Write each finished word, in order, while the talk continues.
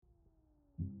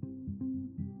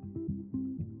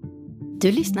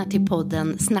Du lyssnar till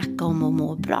podden Snacka om att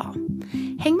må bra.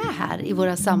 Häng med här i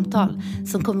våra samtal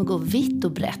som kommer gå vitt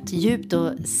och brett, djupt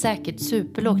och säkert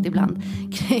superlågt ibland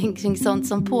kring sånt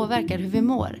som påverkar hur vi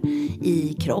mår.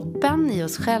 I kroppen, i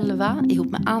oss själva,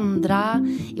 ihop med andra,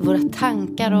 i våra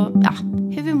tankar och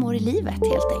hur vi mår i livet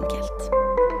helt enkelt.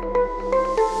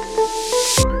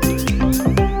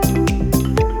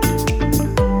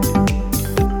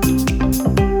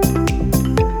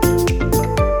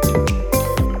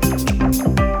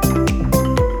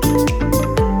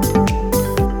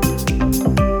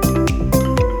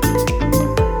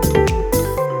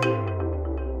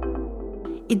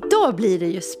 Idag blir det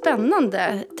ju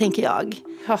spännande, tänker jag.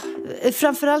 Ja.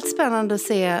 Framförallt spännande att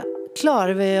se,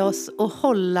 klarar vi oss att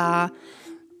hålla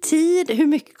tid? Hur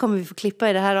mycket kommer vi få klippa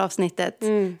i det här avsnittet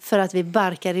för att vi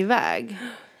barkar iväg?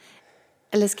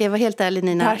 Eller ska jag vara helt ärlig,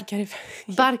 Nina? Barkar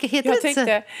iväg. Barkar heter Jag det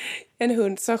tänkte en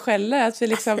hund som skäller, att vi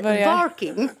liksom börjar...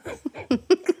 Barking.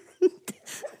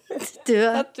 Du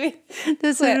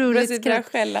är så roligt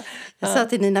skratt. Jag sa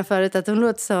till Nina förut att hon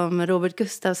låter som Robert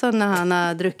Gustafsson när han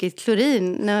har druckit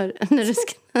klorin. När du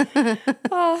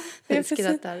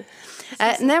skrattar.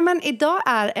 Nej, men idag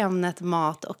är ämnet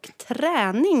mat och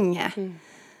träning.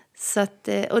 Så att,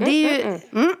 och det är ju...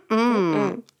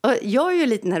 Och jag är ju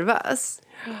lite nervös.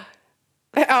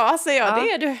 Ja, alltså det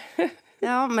är du.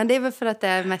 Ja, men det är väl för att det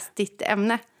är mest ditt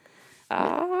ämne.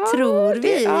 Tror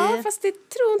vi. Fast det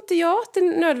tror inte jag att det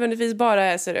nödvändigtvis bara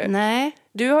är, ser du. Nej.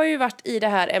 Du har ju varit i det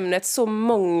här ämnet så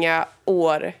många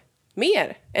år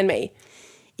mer än mig.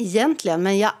 Egentligen,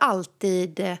 men jag har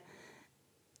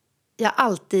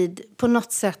alltid på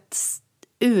något sätt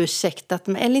ursäktat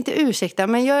mig. Eller inte ursäktat,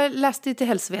 men jag läste ju till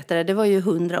hälsovetare. Det var ju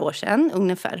 100 år sedan,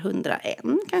 ungefär 101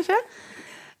 kanske.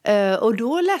 Och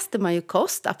då läste man ju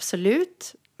kost,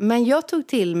 absolut. Men jag tog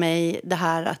till mig det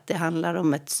här att det handlar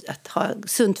om att ha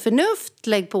sunt förnuft,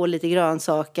 lägg på lite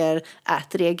grönsaker,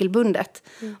 ät regelbundet.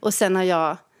 Och sen har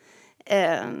jag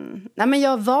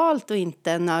har valt att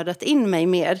inte nördat in mig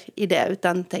mer i det,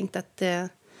 utan tänkt att jag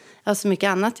har så mycket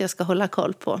annat jag ska hålla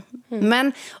koll på.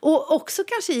 Men, och också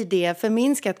kanske i det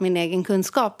förminskat min egen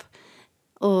kunskap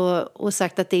och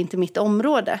sagt att det inte är mitt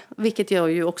område, vilket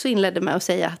jag ju också inledde med att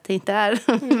säga att det inte är.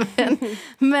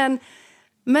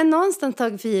 Men någonstans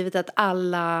tagit för givet att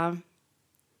alla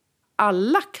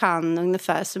kan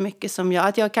ungefär så mycket som jag.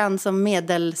 Att jag kan som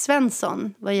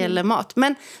medelsvensson vad gäller mat.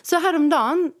 Men så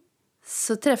häromdagen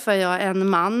så träffar jag en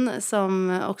man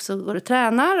som också går och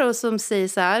tränar. Och som säger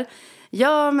så här.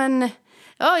 Jag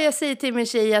säger till min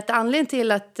tjej att anledningen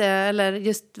till att, eller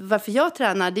just varför jag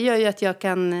tränar, det gör ju att jag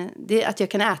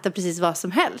kan äta precis vad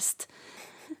som helst.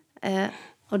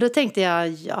 Och då tänkte jag,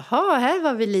 här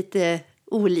var vi lite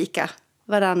olika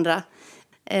varandra.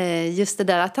 Just det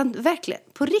där att han verkligen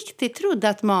på riktigt trodde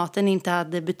att maten inte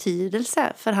hade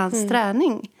betydelse för hans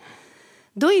träning.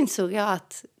 Då insåg jag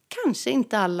att kanske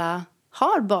inte alla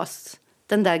har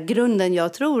den där grunden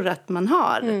jag tror att man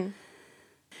har.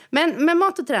 Men med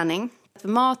mat och träning, för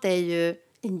mat är ju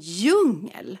en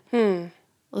djungel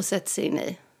att sätta sig in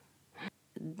i.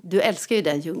 Du älskar ju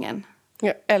den djungeln.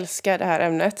 Jag älskar det här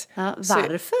ämnet. Ja,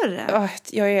 varför?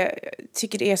 Jag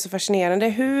tycker det är så fascinerande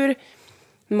hur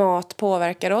mat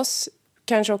påverkar oss.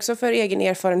 Kanske också för egen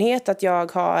erfarenhet att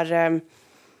jag har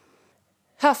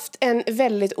haft en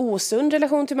väldigt osund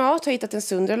relation till mat. Har hittat en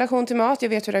sund relation till mat. Jag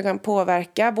vet hur det kan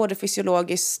påverka både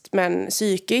fysiologiskt men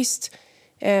psykiskt.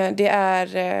 Det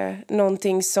är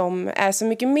någonting som är så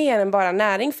mycket mer än bara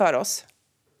näring för oss.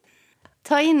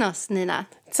 Ta in oss, Nina.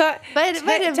 Vad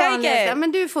är det vanligaste?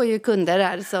 Men du får ju kunder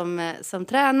här som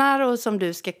tränar och som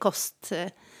du ska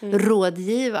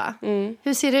kostrådgiva.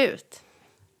 Hur ser det ut?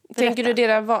 Berätta. Tänker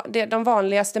du de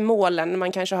vanligaste målen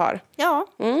man kanske har? Ja.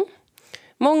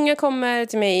 Många kommer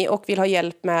till mig och vill ha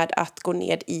hjälp med att gå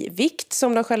ned i vikt,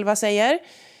 som de själva säger.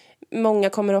 Många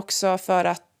kommer också för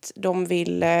att de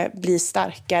vill bli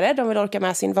starkare. De vill orka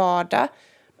med sin vardag.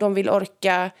 De vill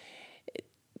orka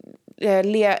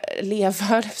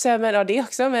leva, men det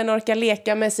också, men orka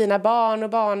leka med sina barn och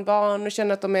barnbarn och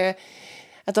känna att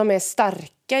de är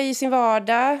starka i sin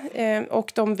vardag.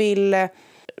 Och de vill...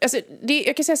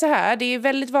 jag kan säga så här, det är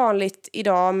väldigt vanligt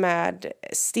idag med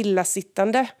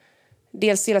stillasittande.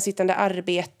 Dels stillasittande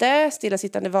arbete,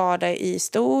 stillasittande vardag i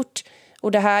stort.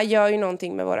 Och det här gör ju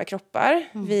någonting med våra kroppar.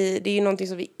 Det är ju någonting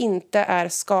som vi inte är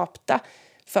skapta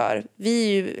för. Vi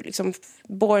är ju liksom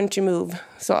born to move.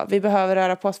 Så vi behöver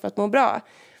röra på oss för att må bra.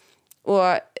 Och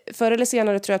förr eller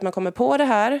senare tror jag att man kommer på det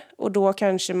här. Och då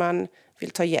kanske man vill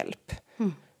ta hjälp.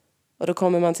 Och då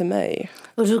kommer man till mig.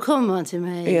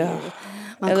 Ja.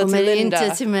 Man kommer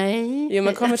inte till mig. Jo,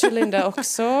 man kommer till Linda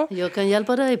också. Jag kan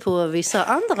hjälpa dig på vissa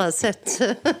andra sätt.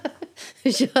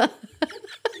 Ja.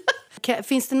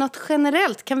 Finns det något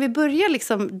generellt? Kan vi börja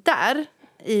liksom där,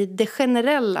 i det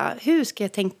generella? Hur ska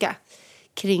jag tänka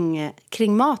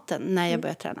kring maten när jag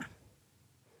börjar träna?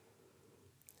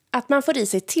 Att man får i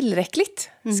sig tillräckligt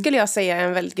skulle jag säga är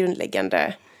en väldigt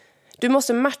grundläggande. Du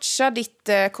måste matcha ditt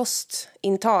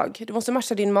kostintag. Du måste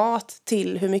matcha din mat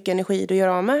till hur mycket energi du gör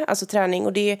av med. Alltså träning.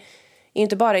 Och det är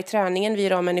inte bara i träningen vi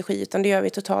gör av med energi, utan det gör vi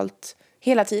totalt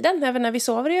hela tiden. Även när vi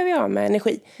sover gör vi av med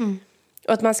energi.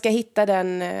 Och att man ska hitta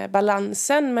den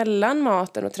balansen mellan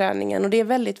maten och träningen. Och det är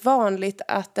väldigt vanligt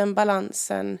att den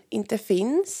balansen inte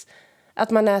finns. Att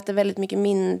man äter väldigt mycket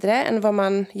mindre än vad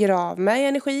man gör av med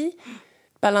energi.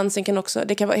 Balansen kan också,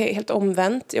 det kan vara helt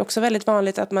omvänt. Det är också väldigt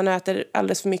vanligt att man äter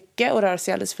alldeles för mycket och rör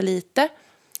sig alldeles för lite.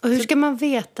 Och hur ska man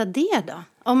veta det då?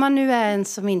 Om man nu är en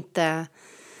som inte...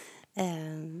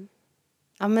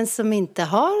 som inte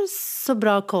har så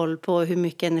bra koll på hur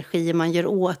mycket energi man gör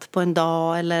åt på en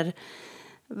dag. Eller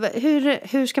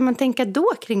hur ska man tänka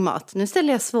då kring mat? Nu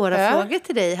ställer jag svåra frågor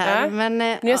till dig här. Ja. Men,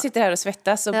 nu jag sitter här och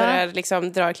svettas och börjar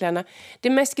liksom dra i kläderna. Det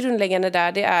mest grundläggande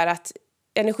där, det är att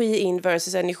energi in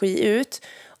versus energi ut.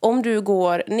 Om du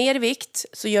går ner i vikt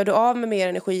så gör du av med mer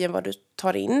energi än vad du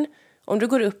tar in. Om du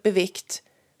går upp i vikt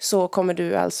så kommer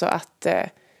du alltså att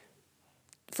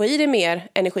få i dig mer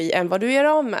energi än vad du gör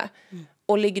av med.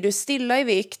 Och ligger du stilla i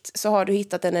vikt så har du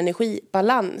hittat en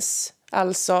energibalans.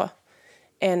 Alltså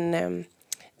en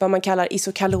vad man kallar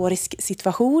isokalorisk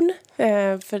situation.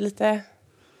 För lite...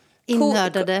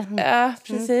 Innördade. Ja,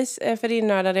 precis. För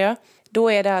innördade, ja.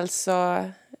 Då är det alltså...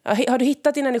 Har du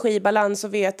hittat din energibalans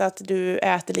och vet att du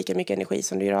äter lika mycket energi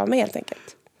som du gör av med helt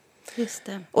enkelt. Just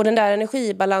det. Och den där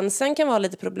energibalansen kan vara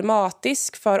lite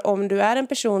problematisk. För om du är en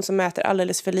person som äter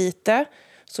alldeles för lite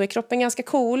så är kroppen ganska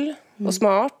cool och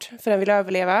smart för den vill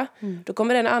överleva. Då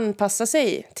kommer den anpassa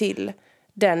sig till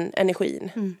den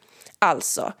energin.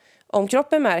 Alltså, om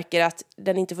kroppen märker att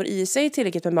den inte får i sig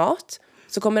tillräckligt med mat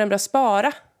så kommer den börja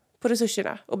spara på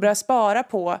resurserna och börja spara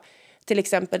på till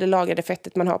exempel det lagrade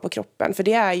fettet man har på kroppen. För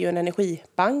det är ju en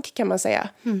energibank kan man säga.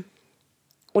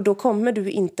 Och då kommer du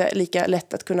inte lika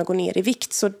lätt att kunna gå ner i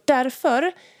vikt. Så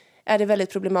därför är det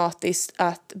väldigt problematiskt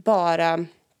att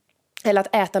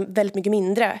att äta väldigt mycket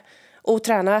mindre och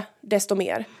träna desto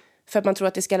mer. För att man tror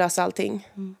att det ska lösa allting.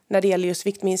 När det gäller just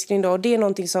viktminskning då. Och det är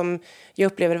någonting som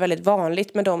jag upplever väldigt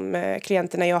vanligt med de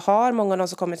klienterna jag har. Många av dem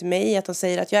som kommer till mig att de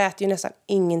säger att jag äter ju nästan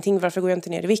ingenting. Varför går jag inte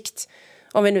ner i vikt?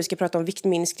 Om vi nu ska prata om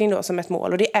viktminskning då som ett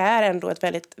mål. Och det är ändå ett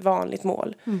väldigt vanligt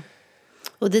mål.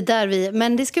 Och det där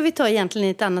men det ska vi ta egentligen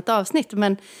i ett annat avsnitt.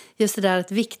 Men just det där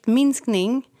att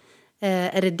viktminskning,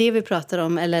 är det vi pratar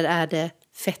om eller är det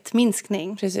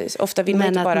fettminskning? Precis, ofta vill man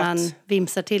inte bara att man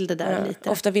vimsar till det där lite.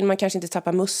 Ofta vill man kanske inte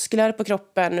tappa muskler på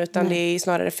kroppen utan det är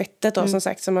snarare fettet då som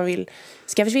sagt som man vill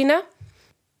ska försvinna.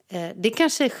 Det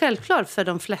kanske är självklart för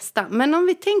de flesta. Men om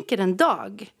vi tänker en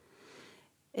dag.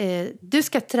 Du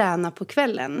ska träna på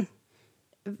kvällen.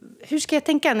 Hur ska jag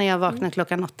tänka när jag vaknar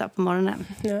klockan 8 på morgonen?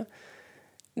 Ja.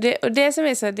 Det som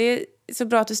är så, det är så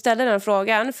bra att du ställer den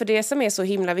frågan. För det som är så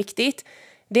himla viktigt,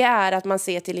 det är att man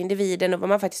ser till individen och vad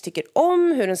man faktiskt tycker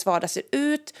om, hur ens vardag ser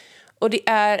ut. Och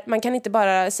man kan inte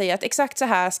bara säga att exakt så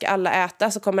här ska alla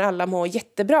äta så kommer alla må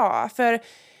jättebra. För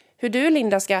hur du,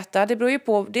 Linda, ska äta, det beror ju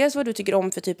på dels vad du tycker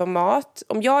om för typ av mat.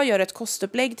 Om jag gör ett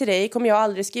kostupplägg till dig kommer jag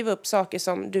aldrig skriva upp saker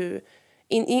som du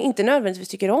inte nödvändigtvis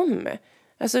tycker om.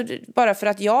 Alltså bara för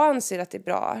att jag anser att det är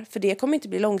bra. För det kommer inte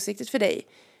bli långsiktigt för dig.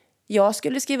 Jag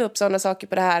skulle skriva upp sådana saker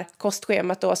på det här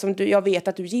kostschemat då som jag vet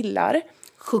att du gillar.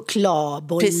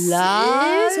 Chokladbollar.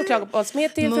 Precis,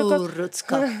 chokladbollsmet till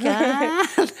morotskaka.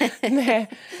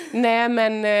 Nej,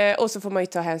 men och så får man ju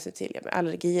ta hänsyn till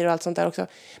allergier och allt sånt där också.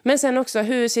 Men sen också,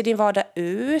 hur ser din vardag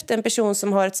ut? En person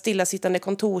som har ett stillasittande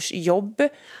kontorsjobb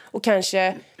och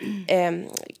kanske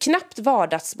knappt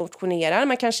vardagsmotionerar.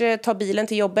 Man kanske tar bilen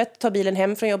till jobbet, tar bilen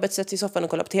hem från jobbet, sätter sig i soffan och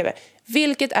kollar på tv.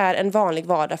 Vilket är en vanlig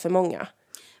vardag för många.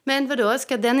 Men vadå,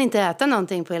 ska den inte äta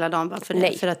någonting på hela dagen bara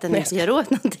för att den inte gör åt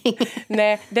någonting?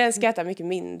 Nej, den ska äta mycket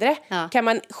mindre, kan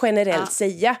man generellt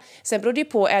säga. Sen beror det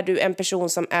på, är du en person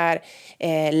som är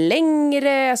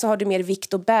längre, alltså har du mer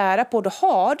vikt att bära på, då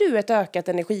har du ett ökat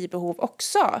energibehov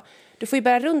också. Du får ju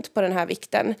bära runt på den här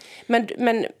vikten.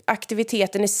 Men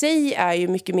aktiviteten i sig är ju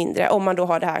mycket mindre om man då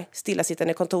har det här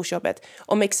stillasittande kontorsjobbet.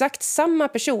 Om exakt samma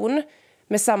person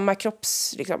med samma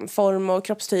form och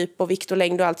kroppstyp och vikt och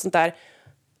längd och allt sånt där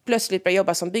plötsligt börjar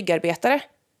jobba som byggarbetare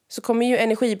så kommer ju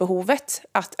energibehovet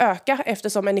att öka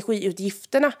eftersom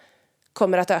energiutgifterna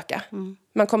kommer att öka.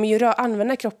 Man kommer ju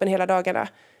använda kroppen hela dagarna.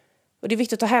 Och det är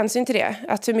viktigt att ta hänsyn till det.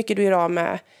 Att hur mycket du gör av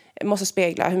med måste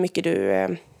spegla hur mycket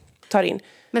du tar in.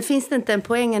 Men finns det inte en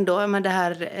poäng ändå med det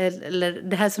här, eller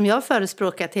det här som jag har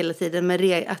förespråkat hela tiden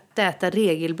med att äta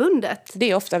regelbundet?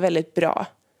 Det är ofta väldigt bra.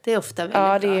 Det är ofta väldigt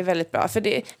bra. Ja, det är väldigt bra. För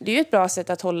det är ju ett bra sätt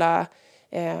att hålla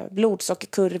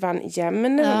blodsockerkurvan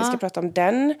jämn. Ja. Vi ska prata om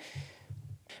den.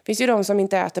 Det finns ju de som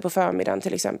inte äter på förmiddagen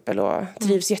till exempel och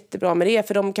trivs jättebra med det.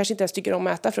 För de kanske inte ens tycker om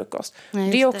att äta frukost.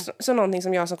 Nej, det är också någonting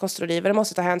som jag som kostrådgivare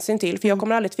måste ta hänsyn till. För jag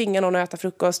kommer aldrig tvinga någon att äta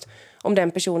frukost om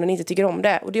den personen inte tycker om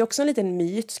det. Och det är också en liten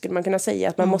myt skulle man kunna säga.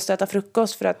 Att man måste äta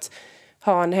frukost för att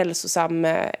ha en hälsosam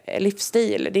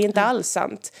livsstil. Det är inte alls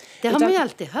sant. Det har man ju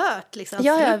alltid hört. Liksom.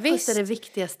 Ja, frukost är det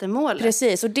viktigaste målet.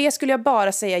 Precis, och det skulle jag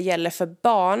bara säga gäller för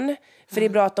barn. För det är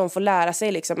bra att de får lära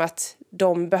sig liksom, att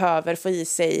de behöver få i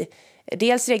sig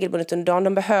dels regelbundet under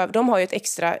dagen. De har ju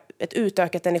ett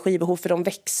utökat energibehov för de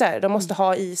växer. De måste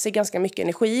ha i sig ganska mycket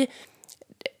energi.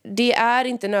 Det är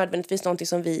inte nödvändigtvis någonting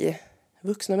som vi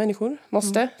vuxna människor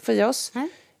måste få i oss.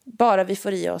 Bara vi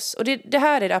får i oss. Och det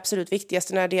här är det absolut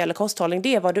viktigaste när det gäller kosthållning.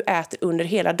 Det är vad du äter under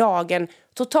hela dagen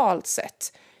totalt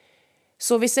sett.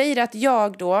 Så vi säger att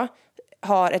jag då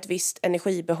har ett visst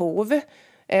energibehov.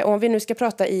 Om vi nu ska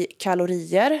prata i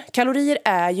kalorier. Kalorier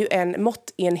är ju en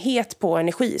måttenhet på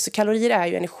energi. Så kalorier är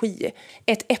ju energi.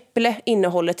 Ett äpple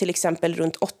innehåller till exempel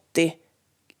runt 80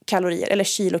 kalorier. Eller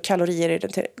kilokalorier är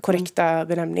den korrekta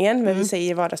benämningen. Men vi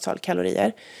säger i vardagstal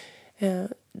kalorier.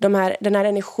 Den här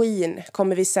energin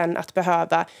kommer vi sen att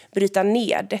behöva bryta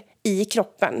ned i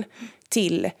kroppen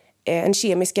till en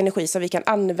kemisk energi som vi kan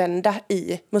använda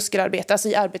i muskelarbete, alltså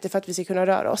i arbete för att vi ska kunna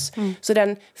röra oss. Så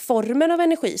den formen av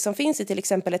energi som finns i till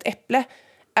exempel ett äpple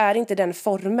är inte den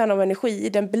formen av energi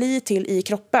den blir till i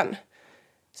kroppen.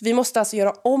 Så vi måste alltså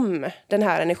göra om den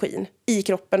här energin i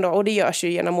kroppen då, och det görs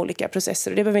ju genom olika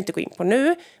processer och det behöver vi inte gå in på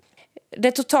nu.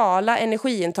 Det totala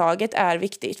energiintaget är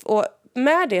viktigt och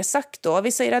med det sagt då,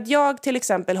 vi säger att jag till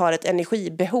exempel har ett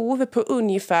energibehov på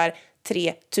ungefär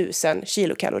 3000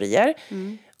 kilokalorier.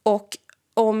 Och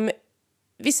om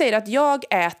vi säger att jag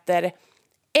äter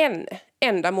en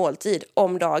enda måltid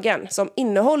om dagen som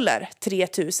innehåller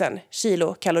 3000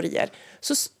 kilokalorier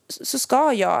så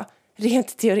ska jag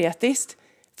rent teoretiskt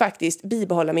faktiskt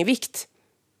bibehålla min vikt.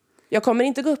 Jag kommer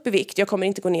inte gå upp i vikt, jag kommer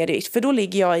inte gå ner i vikt för då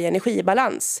ligger jag i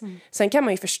energibalans. Sen kan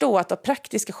man ju förstå att av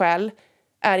praktiska skäl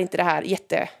är inte det här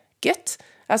jättegött.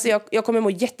 Alltså jag kommer må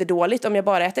jättedåligt om jag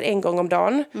bara äter en gång om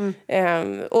dagen.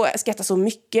 Och ska äta så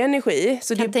mycket energi.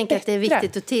 Så jag kan tänka att det är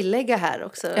viktigt att tillägga här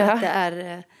också. Att det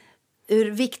är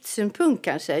ur viktsynpunkt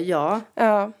kanske, ja.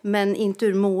 Men inte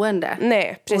ur mående.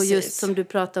 Nej, precis. Och just som du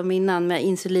pratade om innan med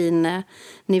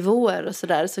insulinnivåer och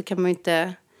sådär. Så kan man ju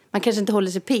inte... Man kanske inte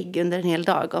håller sig pigg under en hel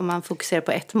dag om man fokuserar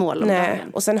på ett mål om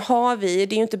dagen. Och sen har vi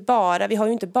har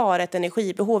ju inte bara ett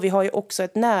energibehov, vi har ju också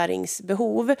ett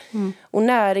näringsbehov. Och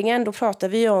näringen, då pratar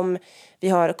vi om, vi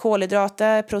har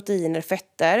kolhydrater, proteiner,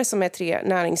 fetter som är 3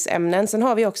 näringsämnen. Sen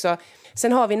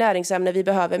har vi näringsämnen vi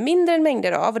behöver mindre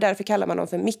mängder av och därför kallar man dem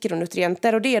för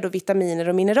mikronutrienter och det är då vitaminer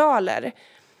och mineraler.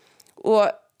 Och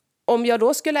om jag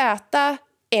då skulle äta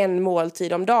en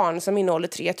måltid om dagen som innehåller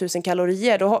 3000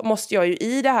 kalorier, då måste jag ju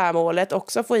i det här målet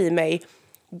också få i mig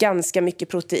ganska mycket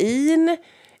protein,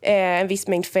 en viss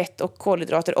mängd fett och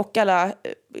kolhydrater och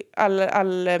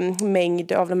all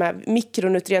mängd av de här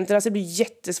mikronutrienterna, så det blir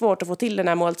jättesvårt att få till den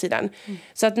här måltiden.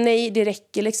 Så att nej, det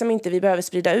räcker liksom inte, vi behöver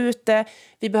sprida ut det,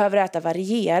 vi behöver äta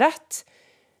varierat.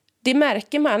 Det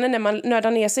märker man när man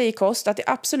nördar ner sig i kost att det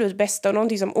absolut bästa och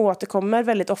någonting som återkommer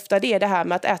väldigt ofta det är det här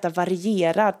med att äta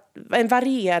en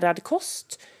varierad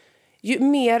kost. Ju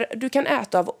mer du kan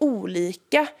äta av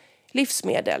olika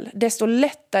livsmedel desto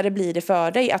lättare blir det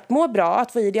för dig att må bra,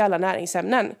 att få i dig alla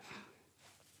näringsämnen.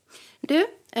 Du,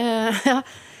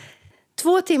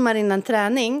 2 timmar innan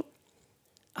träning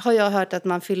har jag hört att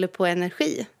man fyller på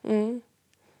energi.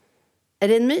 Är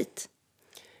det en myt?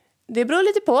 Det beror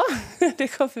lite på. Det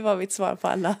kommer vara mitt svar på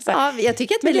alla. Ja, jag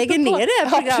tycker att vi lägger ner det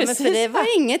här programmet för det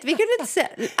var inget. Vi kunde inte säga.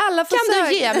 Alla får kan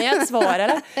du ge mig ett svar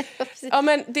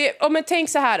eller? Men tänk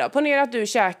så här då. Ponera att du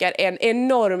käkar en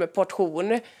enorm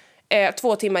portion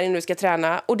 2 timmar innan du ska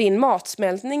träna och din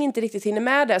matsmältning inte riktigt hinner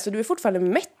med det så du är fortfarande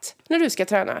mätt när du ska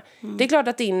träna. Det är klart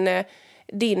att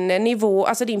din nivå,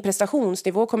 alltså din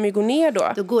prestationsnivå kommer ju gå ner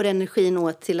då. Då går energin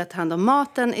åt till att ta hand om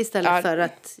maten istället för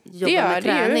att jobba med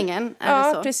träningen. Är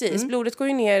det så? Precis. Blodet går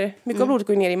ju ner, mycket av blodet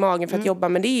går ner i magen för att jobba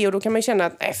med det och då kan man känna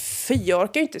att jag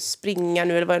orkar ju inte springa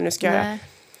nu eller vad jag nu ska göra.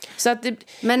 Så att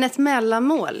men ett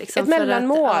mellanmål liksom. Ett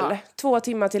mellanmål, 2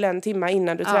 timmar till 1 timme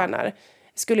innan du tränar.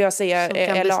 Skulle jag säga som är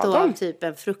kan bestå lagom. av typ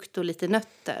en frukt och lite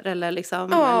nötter eller liksom.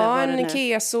 Ja, eller en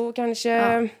keso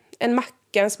kanske, en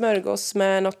macka, en smörgås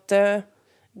med något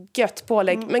gött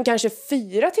pålägg. Men kanske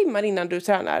 4 timmar innan du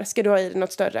tränar ska du ha i dig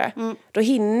något större. Då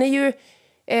hinner ju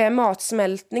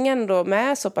matsmältningen då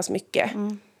med så pass mycket.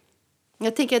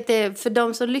 Jag tänker att det är för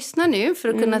de som lyssnar nu, för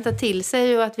att kunna ta till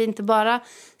sig och att vi inte bara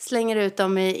slänger ut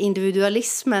dem i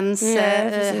individualismens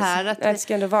här.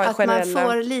 Att man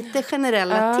får lite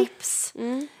generella tips.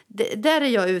 Där är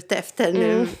jag ute efter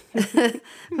nu.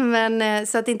 Men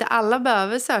så att inte alla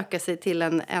behöver söka sig till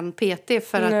en PT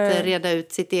för att reda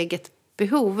ut sitt eget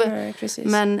behov. Nej,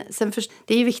 men sen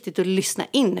det är ju viktigt att lyssna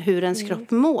in hur ens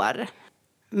kropp mår.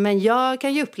 Men jag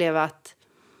kan ju uppleva att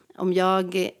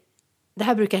det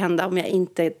här brukar hända om jag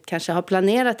inte kanske har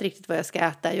planerat riktigt vad jag ska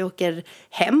äta. Jag åker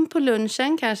hem på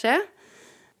lunchen kanske.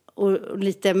 Och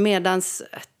lite medans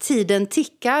tiden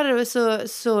tickar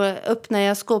så öppnar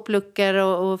jag skåpluckor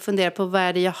och funderar på vad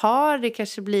är det jag har. Det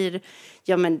kanske blir,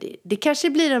 det kanske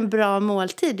blir en bra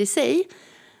måltid i sig.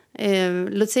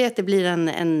 Låt säga att det blir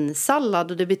en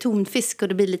sallad och det blir tonfisk och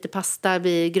det blir lite pasta, det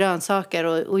blir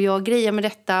grönsaker och jag grejer med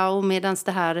detta och medans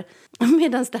det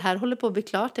här håller på att bli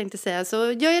klart tänkte jag säga,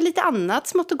 så gör jag lite annat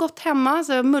smått och gott hemma,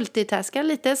 så jag multitaskar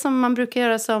lite som man brukar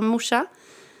göra som morsa.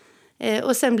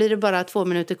 Och sen blir det bara 2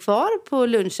 minuter kvar på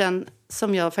lunchen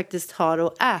som jag faktiskt har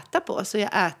att äta på, så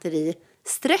jag äter i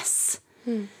stress.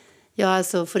 Jag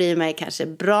alltså får i mig kanske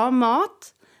bra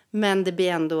mat, men det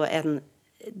blir ändå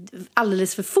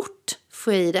alldeles för fort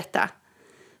får jag i detta.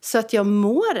 Så att jag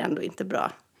mår ändå inte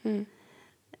bra.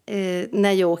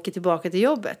 När jag åker tillbaka till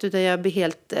jobbet. Utan jag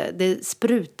blir det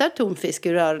sprutar tonfisk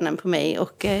ur öronen på mig.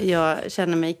 Och jag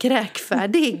känner mig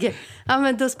kräkfärdig. Ja,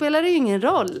 men då spelar det ju ingen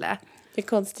roll. Det är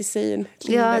konstig syn.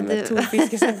 Med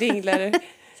tonfiskar som dinglar.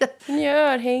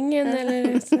 Örhängen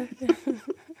eller så.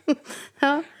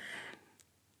 Ja.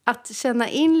 Att känna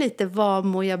in lite vad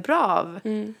mår jag bra av.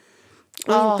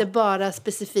 Och inte bara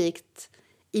specifikt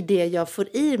i det jag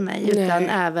får i mig, utan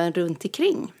även runt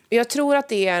omkring. Jag tror att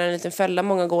det är en liten fälla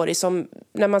många går i som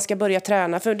när man ska börja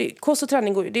träna. För kost och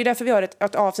träning, det är därför vi har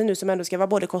ett avsnitt nu som ändå ska vara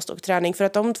både kost och träning. För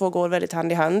att de två går väldigt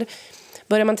hand i hand.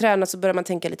 Börjar man träna så börjar man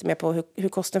tänka lite mer på hur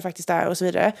kosten faktiskt är och så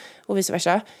vidare. Och vice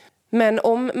versa. Men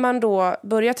om man då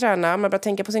börjar träna, man börjar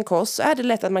tänka på sin kost, så är det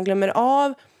lätt att man glömmer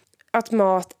av att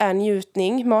mat är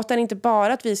njutning. Mat är inte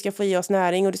bara att vi ska få i oss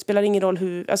näring och det spelar ingen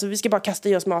roll vi ska bara kasta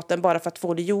i oss maten bara för att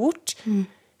få det gjort.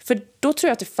 För då tror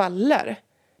jag att det faller.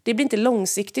 Det blir inte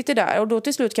långsiktigt det där. Och då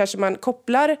till slut kanske man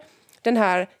kopplar den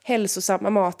här hälsosamma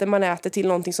maten man äter till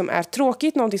någonting som är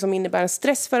tråkigt. Någonting som innebär en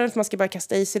stress för att man ska bara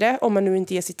kasta i sig det. Om man nu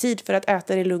inte ger sig tid för att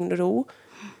äta det i lugn och ro.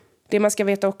 Det man ska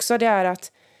veta också, det är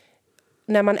att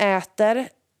när man äter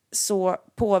så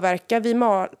påverkar vi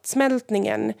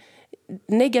matsmältningen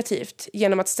negativt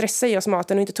genom att stressa i oss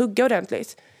maten och inte tugga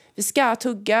ordentligt. Vi ska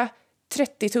tugga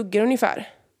 30 tuggor ungefär.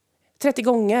 30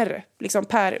 gånger liksom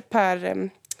per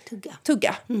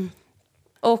tugga.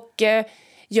 Och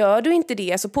gör du inte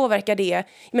det så påverkar det.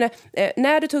 Jag menar,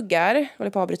 när du tuggar, jag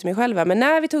håller på att avbryta mig själv, men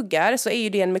när vi tuggar så är ju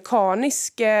det en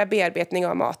mekanisk bearbetning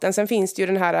av maten. Sen finns det ju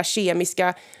den här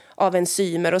kemiska av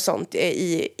enzymer och sånt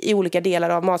i olika delar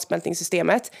av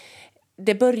matsmältningssystemet.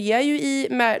 Det börjar ju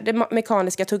med det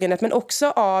mekaniska tuggandet, men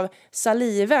också av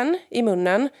saliven i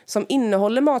munnen som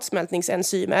innehåller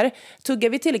matsmältningsenzymer. Tuggar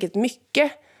vi tillräckligt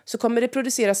mycket så kommer det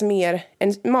produceras mer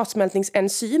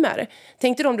matsmältningsenzymer.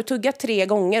 Tänk dig om du tuggar 3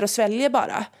 gånger och sväljer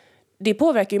bara. Det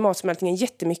påverkar ju matsmältningen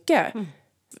jättemycket.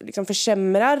 Liksom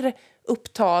försämrar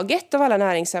upptaget av alla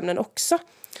näringsämnen också.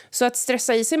 Så att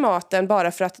stressa i sig maten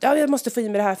bara för att jag måste få i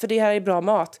mig det här för det här är bra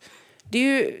mat. Det är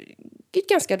ju ett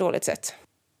ganska dåligt sätt.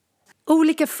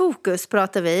 Olika fokus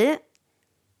pratar vi.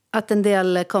 Att en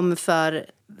del kommer för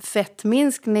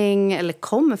fettminskning,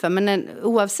 men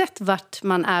oavsett vart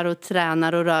man är och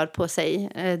tränar och rör på sig.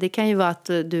 Det kan ju vara att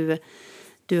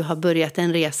du har börjat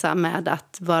en resa med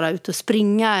att vara ute och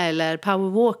springa eller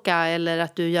powerwalka eller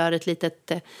att du gör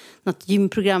något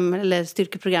gymprogram eller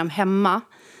styrkeprogram hemma.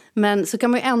 Men så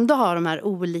kan man ju ändå ha de här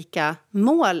olika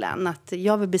målen. Att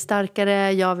jag vill bli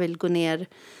starkare, jag vill gå ner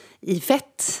i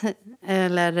fett.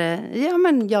 Eller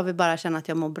jag vill bara känna att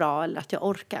jag mår bra eller att jag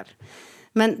orkar.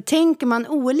 Men tänker man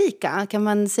olika, kan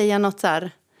man säga något så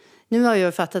här. Nu har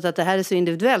jag fattat att det här är så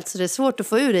individuellt så det är svårt att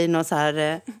få ur i något så här.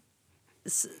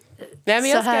 Nej,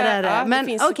 men så här är det. Ja,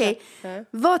 men okej,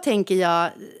 vad tänker jag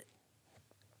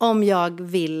om jag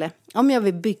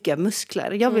vill bygga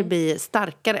muskler? Jag vill bli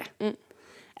starkare.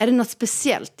 Är det något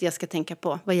speciellt jag ska tänka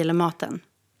på vad gäller maten?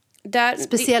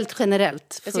 Speciellt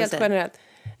generellt. Speciellt generellt.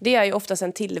 Det är ju oftast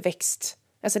en tillväxt.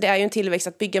 Alltså det är ju en tillväxt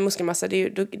att bygga muskelmassa.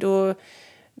 Det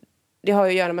har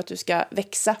ju att göra med att du ska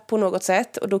växa på något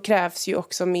sätt. Och då krävs ju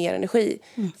också mer energi.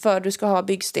 För du ska ha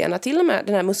byggstenar till och med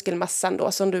den här muskelmassan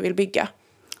då som du vill bygga.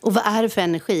 Och vad är det för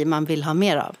energi man vill ha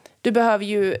mer av? Du behöver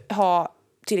ju ha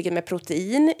tillräckligt med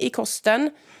protein i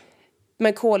kosten.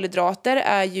 Men kolhydrater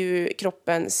är ju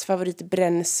kroppens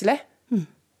favoritbränsle.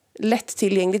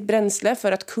 Lättillgängligt bränsle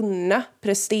för att kunna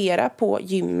prestera på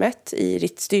gymmet i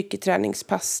ditt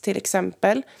styrketräningspass till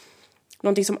exempel.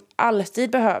 Någonting som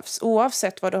alltid behövs,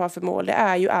 oavsett vad du har för mål, det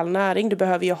är ju all näring. Du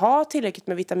behöver ju ha tillräckligt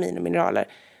med vitamin och mineraler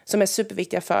som är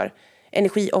superviktiga för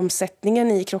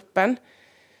energiomsättningen i kroppen.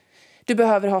 Du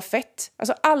behöver ha fett.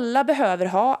 Alltså alla behöver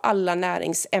ha alla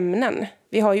näringsämnen.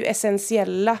 Vi har ju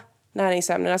essentiella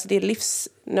näringsämnen, alltså det är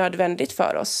livsnödvändigt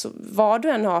för oss. Så vad du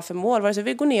än har för mål, vare sig du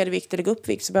vill gå ner i vikt eller gå upp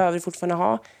i vikt, så behöver du fortfarande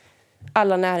ha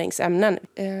alla näringsämnen.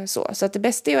 Så att det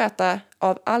bästa är att äta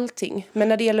av allting. Men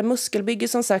när det gäller muskelbygge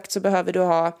som sagt så behöver du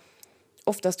ha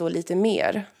oftast då lite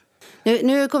mer.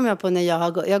 Nu kommer jag på när jag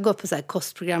har gått på så här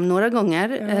kostprogram några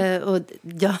gånger. Och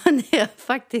jag är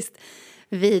faktiskt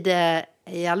vid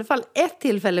i alla fall ett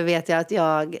tillfälle vet jag att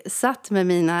jag satt med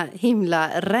mina himla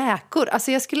räkor.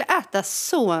 Alltså jag skulle äta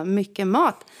så mycket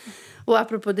mat. Och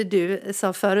apropå det du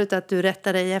sa förut att du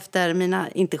rättade dig efter mina,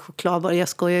 inte chokladbollar, jag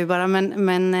skojar ju bara,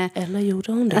 men Eller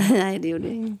gjorde hon det? Nej, det gjorde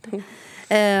jag inte.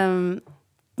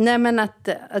 Nej, men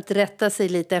att rätta sig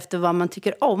lite efter vad man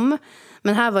tycker om.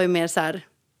 Men här var ju mer så här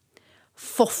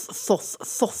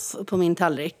foff på min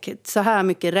tallrik. Så här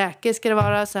mycket räkor ska det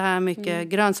vara, så här mycket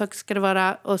grönsaker ska det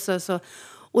vara.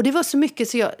 Och det var så mycket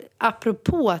så jag,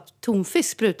 apropå att tonfisk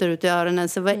sprutar ut i öronen,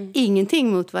 så var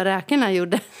ingenting mot vad räkorna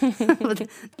gjorde.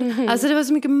 Alltså det var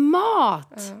så mycket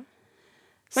mat.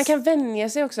 Man kan vänja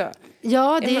sig också.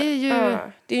 Ja, det är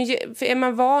ju... För är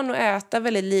man van att äta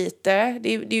väldigt lite,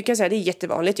 det är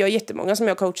jättevanligt. Jag har jättemånga som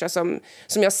jag coachar som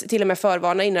jag till och med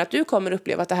förvarnar innan att du kommer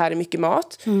uppleva att det här är mycket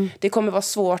mat. Det kommer vara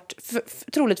svårt,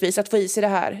 troligtvis, att få i sig det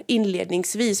här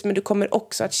inledningsvis, men du kommer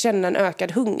också att känna en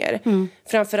ökad hunger.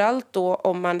 Framförallt då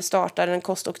om man startar en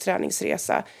kost- och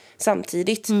träningsresa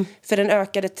samtidigt. För den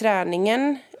ökade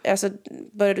träningen, alltså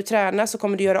börjar du träna så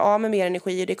kommer du göra av med mer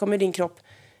energi och det kommer din kropp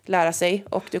lära sig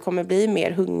och du kommer bli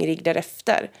mer hungrig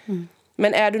därefter.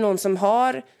 Men är du någon som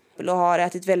har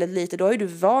ätit väldigt lite, då har ju du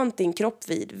vant din kropp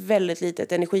vid väldigt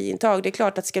litet energiintag. Det är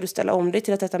klart att ska du ställa om dig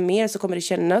till att äta mer så kommer det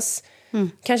kännas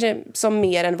kanske som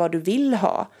mer än vad du vill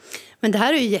ha. Men det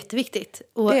här är ju jätteviktigt.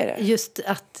 Och det är det. Just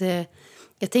att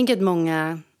jag tänker att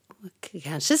många,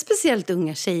 kanske speciellt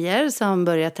unga tjejer som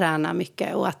börjar träna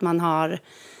mycket och att man har,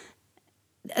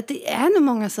 att det är nog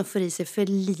många som får i sig för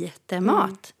lite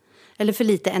mat. Eller för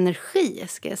lite energi,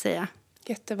 ska jag säga.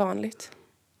 Jättevanligt.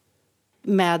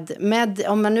 Med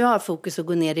om man nu har fokus att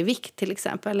gå ner i vikt till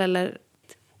exempel. Eller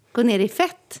gå ner i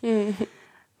fett.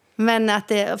 Men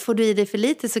att får du i dig för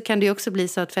lite så kan det ju också bli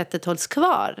så att fettet hålls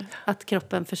kvar. Att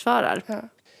kroppen försvarar. Ja.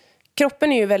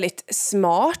 Kroppen är ju väldigt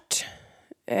smart.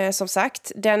 Som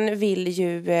sagt, den vill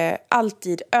ju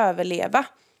alltid överleva.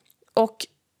 Och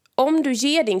om du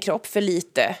ger din kropp för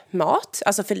lite mat,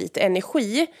 alltså för lite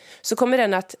energi, så kommer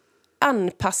den att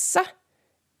anpassa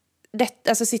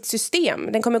alltså sitt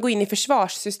system. Den kommer gå in i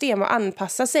försvarssystem och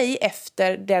anpassa sig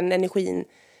efter den energin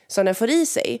som den får i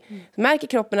sig. Så märker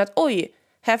kroppen att oj,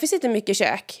 här finns inte mycket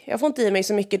käk. Jag får inte i mig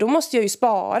så mycket. Då måste jag ju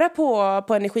spara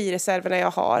på energireserverna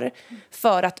jag har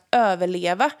för att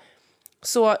överleva.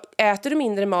 Så äter du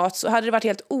mindre mat så hade det varit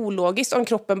helt ologiskt om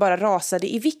kroppen bara rasade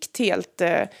i vikt helt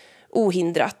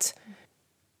ohindrat.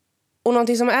 Och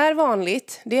någonting som är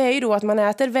vanligt, det är ju då att man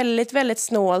äter väldigt, väldigt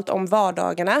snålt om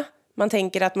vardagarna. Man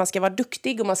tänker att man ska vara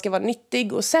duktig och man ska vara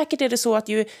nyttig. Och säkert är det så att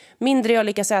ju mindre jag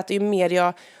lyckas äta, ju mer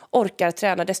jag orkar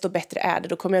träna, desto bättre är det.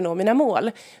 Då kommer jag nå mina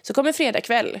mål. Så kommer fredag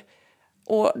kväll.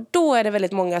 Och då är det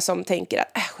väldigt många som tänker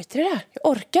att skit i det där,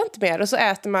 jag orkar inte mer. Och så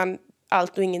äter man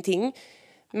allt och ingenting.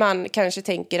 Man kanske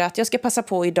tänker att jag ska passa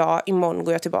på idag, imorgon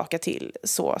går jag tillbaka till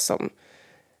så som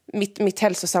mitt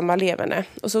hälsosamma levande.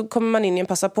 Och så kommer man in i en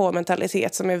passa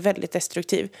på-mentalitet som är väldigt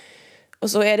destruktiv.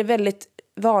 Och så är det väldigt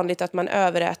vanligt att man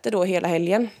överäter då hela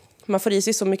helgen. Man får i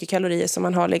sig så mycket kalorier som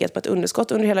man har legat på ett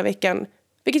underskott under hela veckan.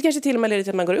 Vilket kanske till och med leder till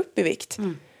att man går upp i vikt.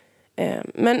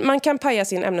 Men man kan paja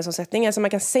sin ämnesomsättning. Alltså man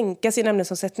kan sänka sin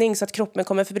ämnesomsättning så att kroppen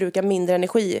kommer förbruka mindre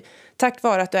energi. Tack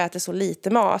vare att du äter så lite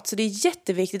mat. Så det är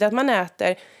jätteviktigt att man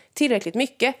äter tillräckligt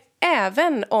mycket.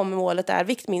 Även om målet är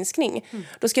viktminskning.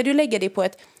 Då ska du lägga dig på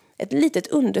ett litet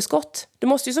underskott. Du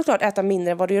måste ju såklart äta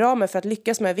mindre än vad du gör av med för att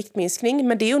lyckas med viktminskning.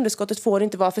 Men det underskottet får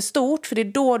inte vara för stort. För det är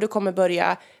då du kommer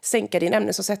börja sänka din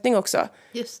ämnesomsättning också.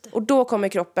 Just det. Och då kommer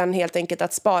kroppen helt enkelt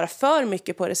att spara för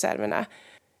mycket på reserverna.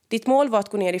 Ditt mål var att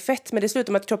gå ner i fett. Men det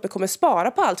slutar med att kroppen kommer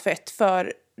spara på allt fett.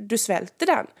 För du svälter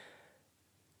den.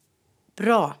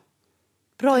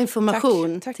 Bra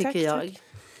information tycker jag. Tack.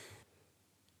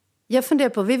 Jag funderar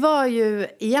på, vi var ju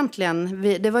egentligen,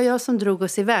 det var jag som drog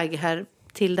oss iväg här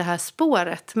till det här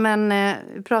spåret. Men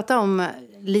vi pratade om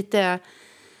lite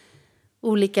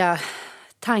olika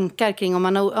tankar kring om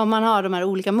man har de här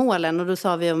olika målen. Och då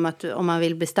sa vi om att om man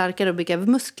vill bli starkare och bygga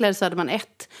muskler så hade man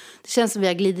ett. Det känns som vi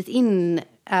har glidit in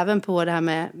även på det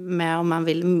här med om man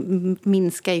vill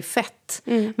minska i fett.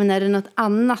 Men är det något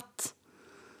annat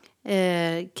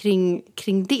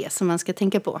kring det som man ska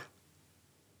tänka på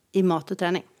i mat och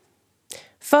träning?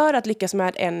 För att lyckas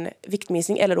med en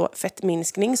viktminskning eller då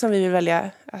fettminskning som vi vill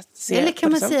välja att se. Eller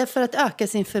kan man säga för att öka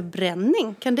sin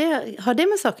förbränning? Har det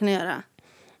med saken att göra?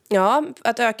 Ja,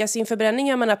 att öka sin förbränning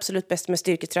gör man absolut bäst med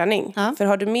styrketräning. Ja. För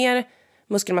har du mer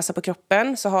muskelmassa på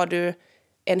kroppen så har du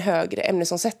en högre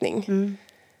ämnesomsättning.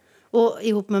 Och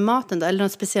ihop med maten då? Eller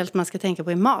något speciellt man ska tänka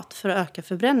på i mat för att öka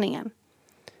förbränningen?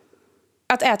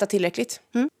 Att äta tillräckligt.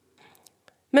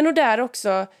 Men och där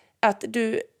också att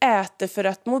du äter för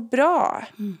att må bra.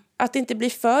 Att det inte blir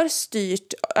för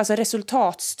styrt, alltså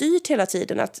resultatstyrt hela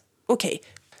tiden. Att okej,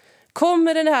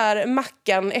 kommer den här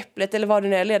mackan, äpplet eller vad det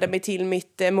nu är leda mig till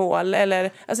mitt mål?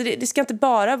 Eller, alltså det ska inte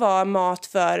bara vara mat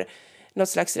för något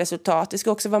slags resultat. Det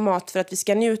ska också vara mat för att vi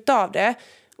ska njuta av det.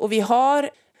 Och vi har...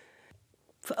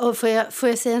 Får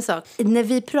jag säga en sak? När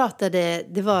vi pratade,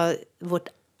 det var vårt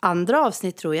andra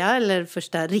avsnitt tror jag, eller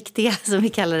första riktiga som vi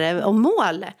kallar det, om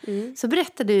mål. Så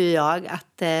berättade ju jag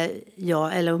att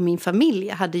jag eller min familj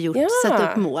hade satt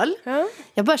upp mål. Ja.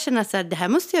 Jag bara känner så här, det här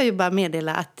måste jag ju bara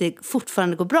meddela att det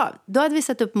fortfarande går bra. Då hade vi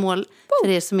satt upp mål för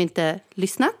er som inte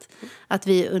lyssnat. Att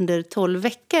vi under 12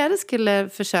 veckor skulle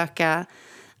försöka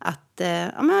att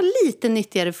ha lite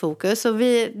nyttigare fokus. Och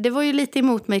det var ju lite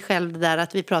emot mig själv det där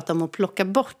att vi pratade om att plocka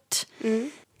bort.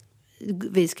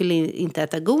 Vi skulle inte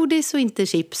äta godis och inte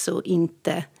chips och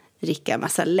inte dricka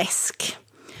massa läsk.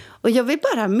 Och jag vill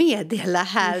bara meddela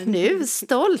här nu,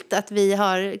 stolt, att vi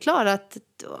har klarat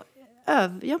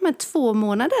 2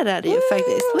 månader är det ju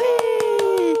faktiskt.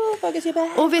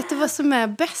 Och vet du vad som är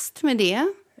bäst med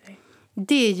det?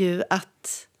 Det är ju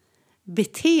att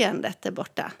beteendet är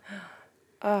borta.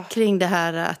 Kring det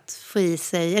här att få i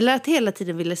sig, eller att hela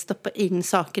tiden ville stoppa in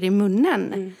saker i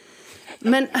munnen.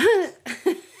 Men...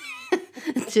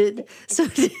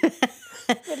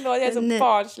 Jag är så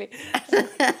barnslig.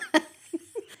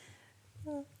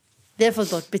 Vi har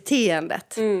fått bort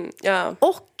beteendet. Ja.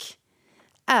 Och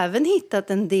även hittat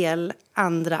en del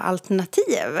andra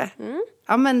alternativ.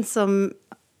 Ja, men som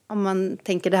om man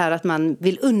tänker det här att man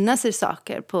vill unna sig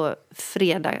saker på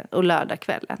fredag och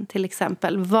lördagskvällen till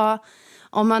exempel.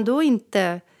 Om man då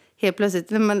inte... Helt plötsligt,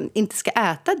 när man inte ska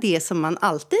äta det som man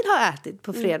alltid har ätit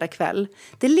på fredag kväll.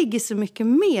 Det ligger så mycket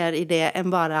mer i det än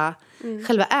bara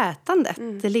själva ätandet.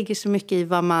 Det ligger så mycket i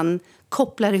vad man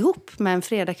kopplar ihop med en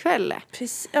fredagkväll.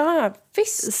 Precis. Ja,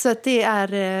 visst. Så att det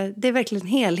är verkligen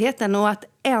helheten. Och att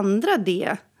ändra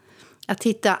det, att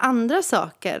hitta andra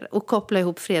saker och koppla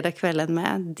ihop fredagskvällen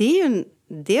med.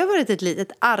 Det har varit ett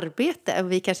litet arbete.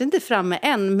 Vi kanske inte är framme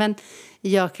än, men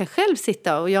jag kan själv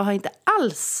sitta och jag har inte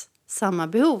alls samma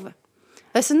behov.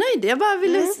 Jag är så nöjd. Jag bara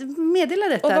ville meddela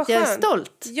detta, att jag är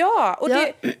stolt. Ja, och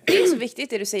det är så viktigt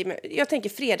det du säger. Jag tänker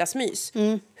fredagsmys.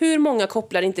 Hur många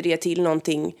kopplar inte det till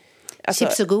någonting? Alltså,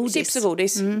 chips och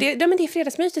godis. Men det är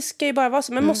fredagsmys, det ska ju bara vara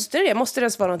så. Men måste det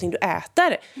ens vara någonting du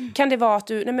äter? Kan det vara att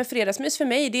men fredagsmys för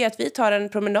mig, det är att vi tar en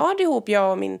promenad ihop,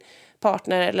 jag och min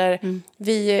partner. Eller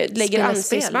vi lägger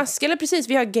ansiktsmask. Eller precis,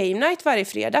 vi har game night varje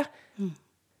fredag.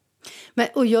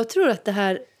 Och jag tror att det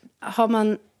här har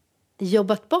man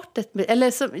jobbat bort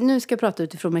nu ska jag prata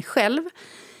utifrån mig själv.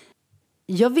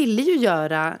 Jag ville ju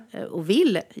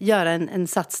vill göra en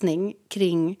satsning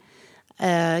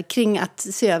kring att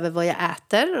se över vad jag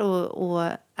äter och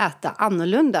äta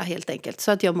annorlunda helt enkelt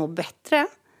så att jag mår bättre.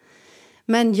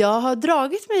 Men jag har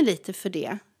dragit mig lite för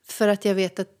det, för att jag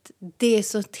vet att det är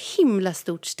så ett himla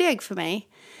stort steg för mig.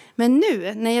 Men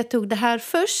nu när jag tog det här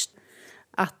först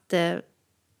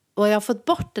och jag har fått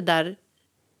bort det där.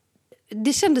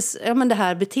 Det kändes, det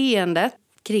här beteendet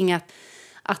kring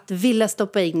att vilja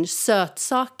stoppa in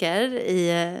sötsaker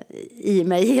i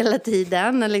mig hela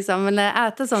tiden. Liksom, eller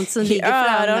äta sånt som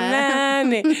ligger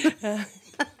framme.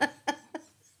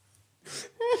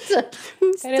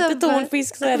 Är det inte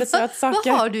tonfisk så är det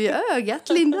sötsaker. Vad har du i ögat,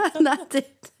 Linda?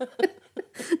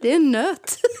 Det är en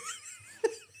nöt.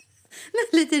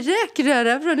 Lite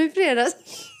räkröra från i fredags.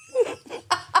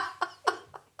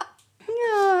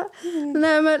 Ja,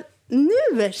 nej men...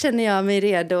 Nu känner jag mig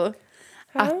redo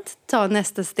att ta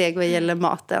nästa steg vad gäller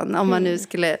maten. Om man nu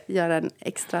skulle göra en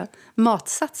extra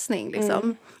matsatsning.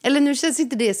 Liksom. Eller nu känns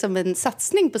inte det som en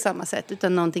satsning på samma sätt.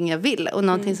 Utan någonting jag vill. Och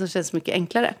någonting som känns mycket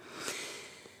enklare.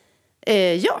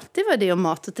 Ja, det var det om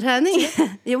mat och träning.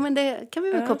 Jo, men det kan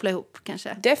vi väl koppla ihop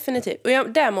kanske. Definitivt. Och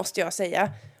där måste jag säga.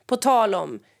 På tal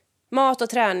om mat och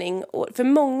träning. För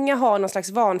många har någon slags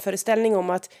vanföreställning om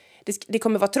att Det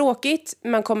kommer vara tråkigt,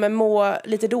 man kommer må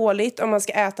lite dåligt om man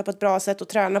ska äta på ett bra sätt och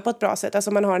träna på ett bra sätt.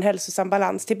 Alltså man har en hälsosam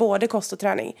balans till både kost och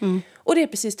träning. Och det är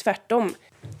precis tvärtom.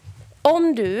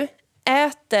 Om du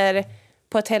äter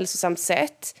på ett hälsosamt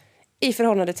sätt i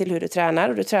förhållande till hur du tränar,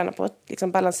 och du tränar på ett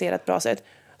liksom balanserat bra sätt,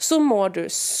 så mår du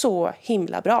så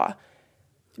himla bra.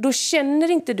 Då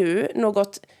känner inte du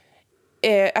något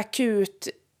akut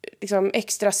liksom,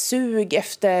 extra sug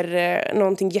efter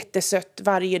någonting jättesött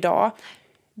varje dag.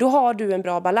 Då har du en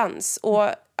bra balans. Och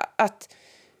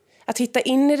att hitta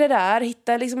in i det där,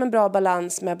 hitta liksom en bra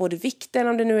balans med både vikten,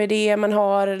 om det nu är det man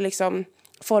har, liksom,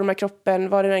 forma kroppen,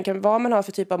 vad man har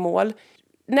för typ av mål.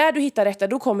 När du hittar detta,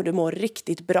 då kommer du må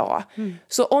riktigt bra.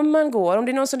 Så om det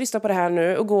är någon som lyssnar på det här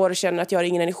nu och går och känner att jag har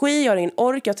ingen energi, jag har ingen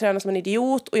ork, jag tränar som en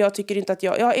idiot och jag tycker inte att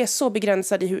jag är så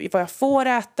begränsad i vad jag får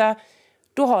äta,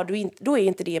 då är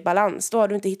inte det i balans. Då har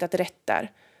du inte hittat rätt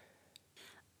där.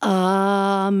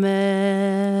 Amen.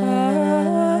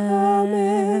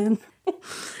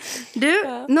 Du,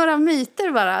 några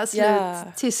myter bara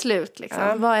till slut. Liksom.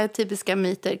 Ja. Vad är typiska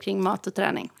myter kring mat och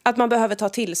träning? Att man behöver ta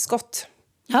tillskott.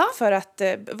 Ja. För att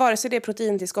vare sig det är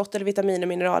proteintillskott eller vitaminer och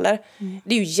mineraler.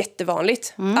 Det är ju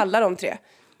jättevanligt. Alla de tre.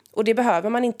 Och det behöver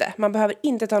man inte. Man behöver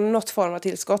inte ta något form av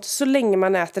tillskott. Så länge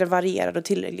man äter en varierad och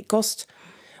tillräcklig kost.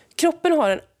 Kroppen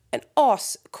har en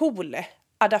ascool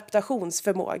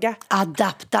adaptationsförmåga.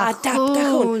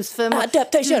 Adaptationsförmåga.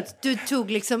 Adaptation. Du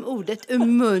tog liksom ordet ur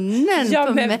munnen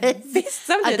på mig. Visst,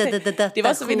 det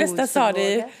var som vi nästan sa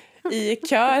det i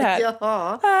kör här.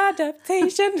 Ja.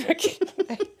 Adaptation.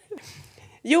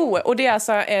 Jo, och det är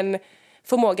alltså en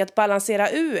förmåga att balansera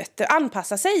ut,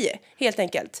 anpassa sig helt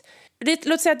enkelt.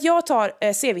 Låt säga att jag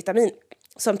tar C-vitamin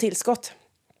som tillskott.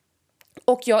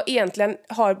 Och jag egentligen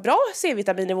har bra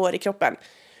C-vitaminnivåer i kroppen.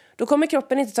 Då kommer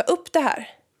kroppen inte ta upp det här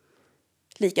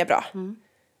lika bra.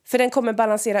 För den kommer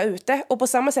balansera ut det. Och på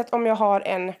samma sätt om jag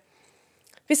har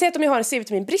vi säger att om jag har en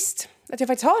C-vitaminbrist. Att jag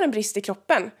faktiskt har en brist i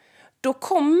kroppen. Då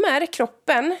kommer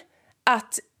kroppen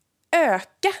att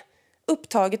öka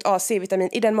upptaget av C-vitamin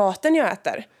i den maten jag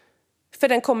äter. För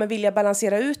den kommer vilja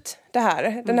balansera ut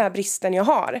den här bristen jag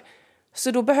har.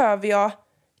 Så då behöver jag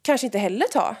kanske inte heller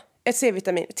ta ett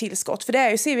C-vitamin-tillskott. För det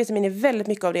är ju C-vitamin i väldigt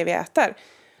mycket av det vi äter.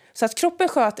 Så att kroppen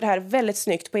sköter det här väldigt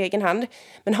snyggt på egen hand.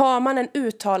 Men har man en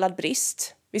uttalad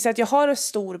brist, vi säger att jag har en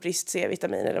stor brist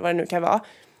C-vitamin eller vad det nu kan vara.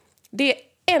 Det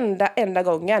är enda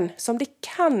gången som det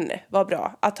kan vara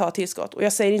bra att ta tillskott. Och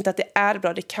jag säger inte att det är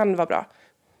bra, det kan vara bra.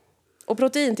 Och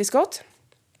proteintillskott.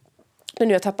 Det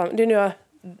är nu jag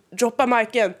droppar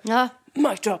marken. Ja.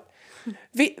 Mic drop.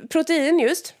 Protein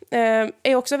just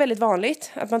är också väldigt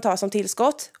vanligt att man tar som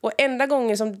tillskott. Och enda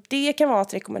gången som det kan vara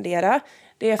att rekommendera,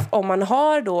 det är om man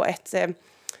har då ett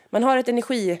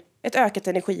ökat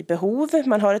energibehov.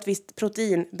 Man har ett visst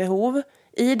proteinbehov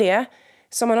i det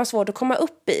som man har svårt att komma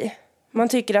upp i. Man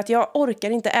tycker att jag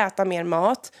orkar inte äta mer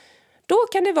mat. Då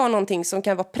kan det vara någonting som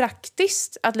kan vara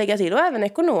praktiskt att lägga till och även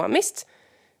ekonomiskt.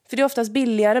 För det är oftast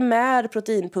billigare med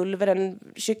proteinpulver än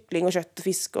kyckling och kött och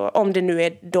fisk. Och om det nu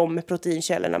är de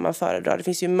proteinkällorna man föredrar. Det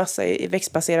finns ju massa i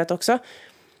växtbaserat också.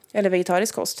 Eller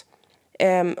vegetarisk kost.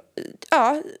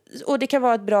 Och det kan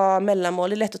vara ett bra mellanmål.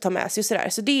 Det är lätt att ta med sig och sådär.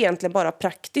 Så det är egentligen bara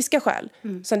praktiska skäl.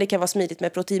 Som det kan vara smidigt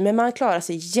med protein. Men man klarar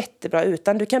sig jättebra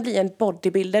utan. Du kan bli en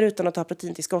bodybuilder utan att ta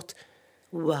proteintillskott.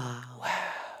 Wow.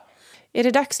 Är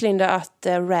det dags, Linda, att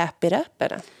wrap it up?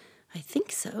 Eller? I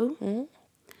think so.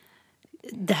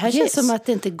 Det här känns som att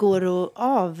det inte går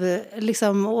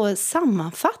att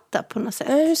sammanfatta på något sätt.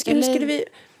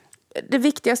 Det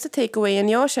viktigaste takeawayen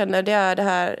jag känner, det är det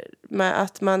här med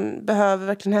att man behöver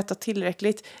verkligen äta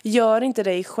tillräckligt. Gör inte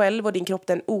dig själv och din kropp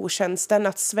den otjänsten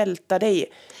att svälta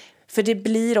dig. För det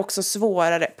blir också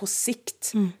svårare på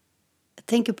sikt. Jag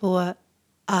tänker på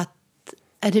att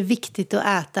är det viktigt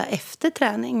att äta efter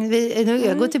träning?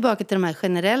 Jag går tillbaka till de här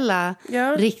generella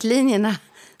riktlinjerna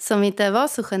som inte var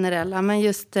så generella. Men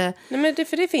just...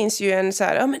 för det finns ju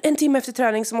en timme efter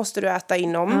träning så måste du äta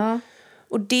inom. Ja.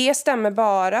 Och det stämmer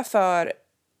bara för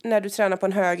när du tränar på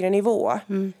en högre nivå.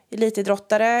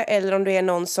 Elitidrottare eller om du är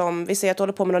någon som, vi säger att du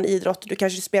håller på med någon idrott. Du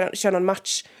kanske kör någon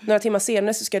match. Några timmar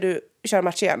senare så ska du köra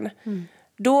match igen.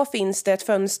 Då finns det ett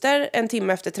fönster en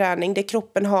timme efter träning där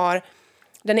kroppen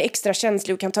den är extra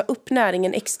känslig och kan ta upp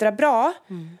näringen extra bra.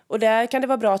 Och där kan det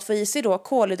vara bra att få i sig då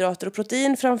kolhydrater och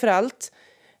protein framförallt.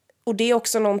 Och det är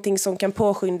också någonting som kan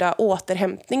påskynda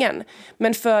återhämtningen.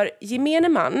 Men för gemene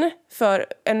man, för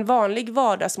en vanlig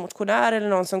vardagsmotionär eller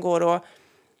någon som går och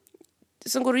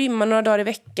gymmar några dagar i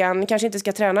veckan, kanske inte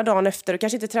ska träna dagen efter och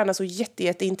kanske inte träna så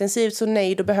jätteintensivt, så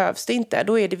nej, då behövs det inte.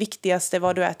 Då är det viktigaste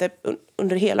vad du äter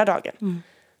under hela dagen.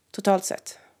 Totalt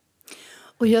sett.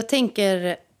 Och jag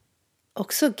tänker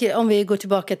också, om vi går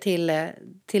tillbaka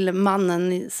till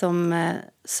mannen som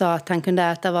sa att han kunde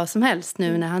äta vad som helst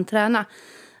nu när han tränar.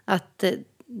 Att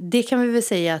det kan vi väl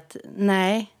säga att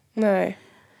nej.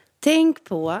 Tänk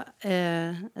på,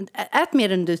 ät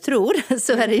mer än du tror,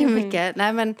 så är det ju mycket.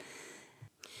 Nej,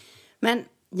 men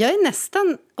jag är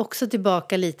nästan också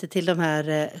tillbaka lite till de här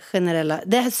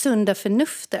det här sunda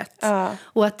förnuftet. Ja.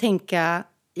 Och att tänka,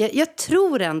 jag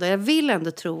tror ändå, jag vill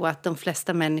ändå tro att de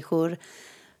flesta människor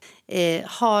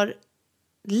har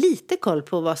lite koll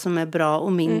på vad som är bra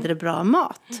och mindre bra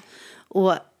mat.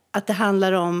 Och att det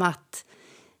handlar om att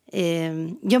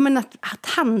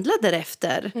handla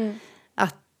därefter.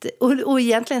 Och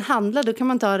egentligen handla, då kan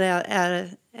man ta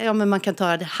det man kan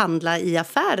ta det handla i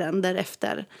affären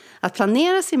därefter. Att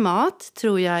planera sin mat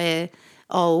tror jag är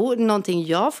någonting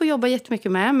jag får jobba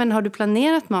jättemycket med. Men har du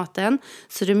planerat maten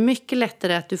så är det mycket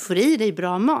lättare att du får i dig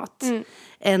bra mat.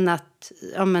 Än att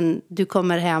du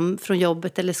kommer hem från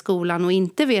jobbet eller skolan och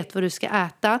inte vet vad du ska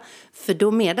äta. För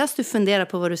då medan du funderar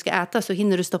på vad du ska äta så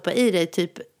hinner du stoppa i dig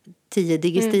typ 10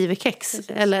 digestivekex.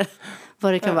 Eller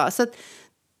vad det kan vara. Så att,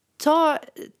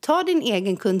 ta din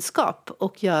egen kunskap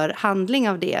och gör handling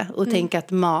av det. Och tänk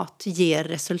att mat ger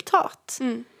resultat.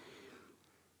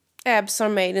 Abs are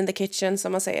made in the kitchen,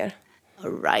 som man säger.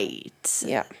 All right.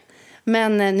 Ja.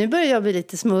 Men nu börjar jag bli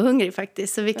lite småhungrig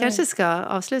faktiskt. Så vi kanske ska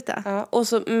avsluta. Ja, och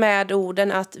så med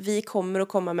orden att vi kommer att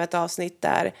komma med ett avsnitt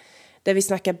där vi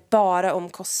snackar bara om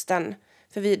kosten.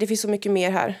 För det finns så mycket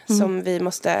mer här som vi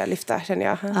måste lyfta, känner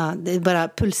jag. Ja, det bara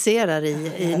pulserar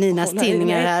i Ninas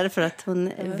tinningar här för att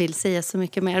hon vill säga så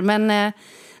mycket mer. Men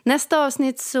nästa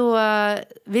avsnitt så...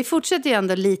 Vi fortsätter ju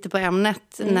ändå lite på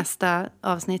ämnet. Nästa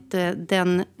avsnitt,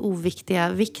 den oviktiga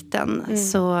vikten.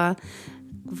 Så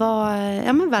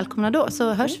välkomna då,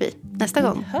 så hörs vi nästa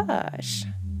gång. Hörs!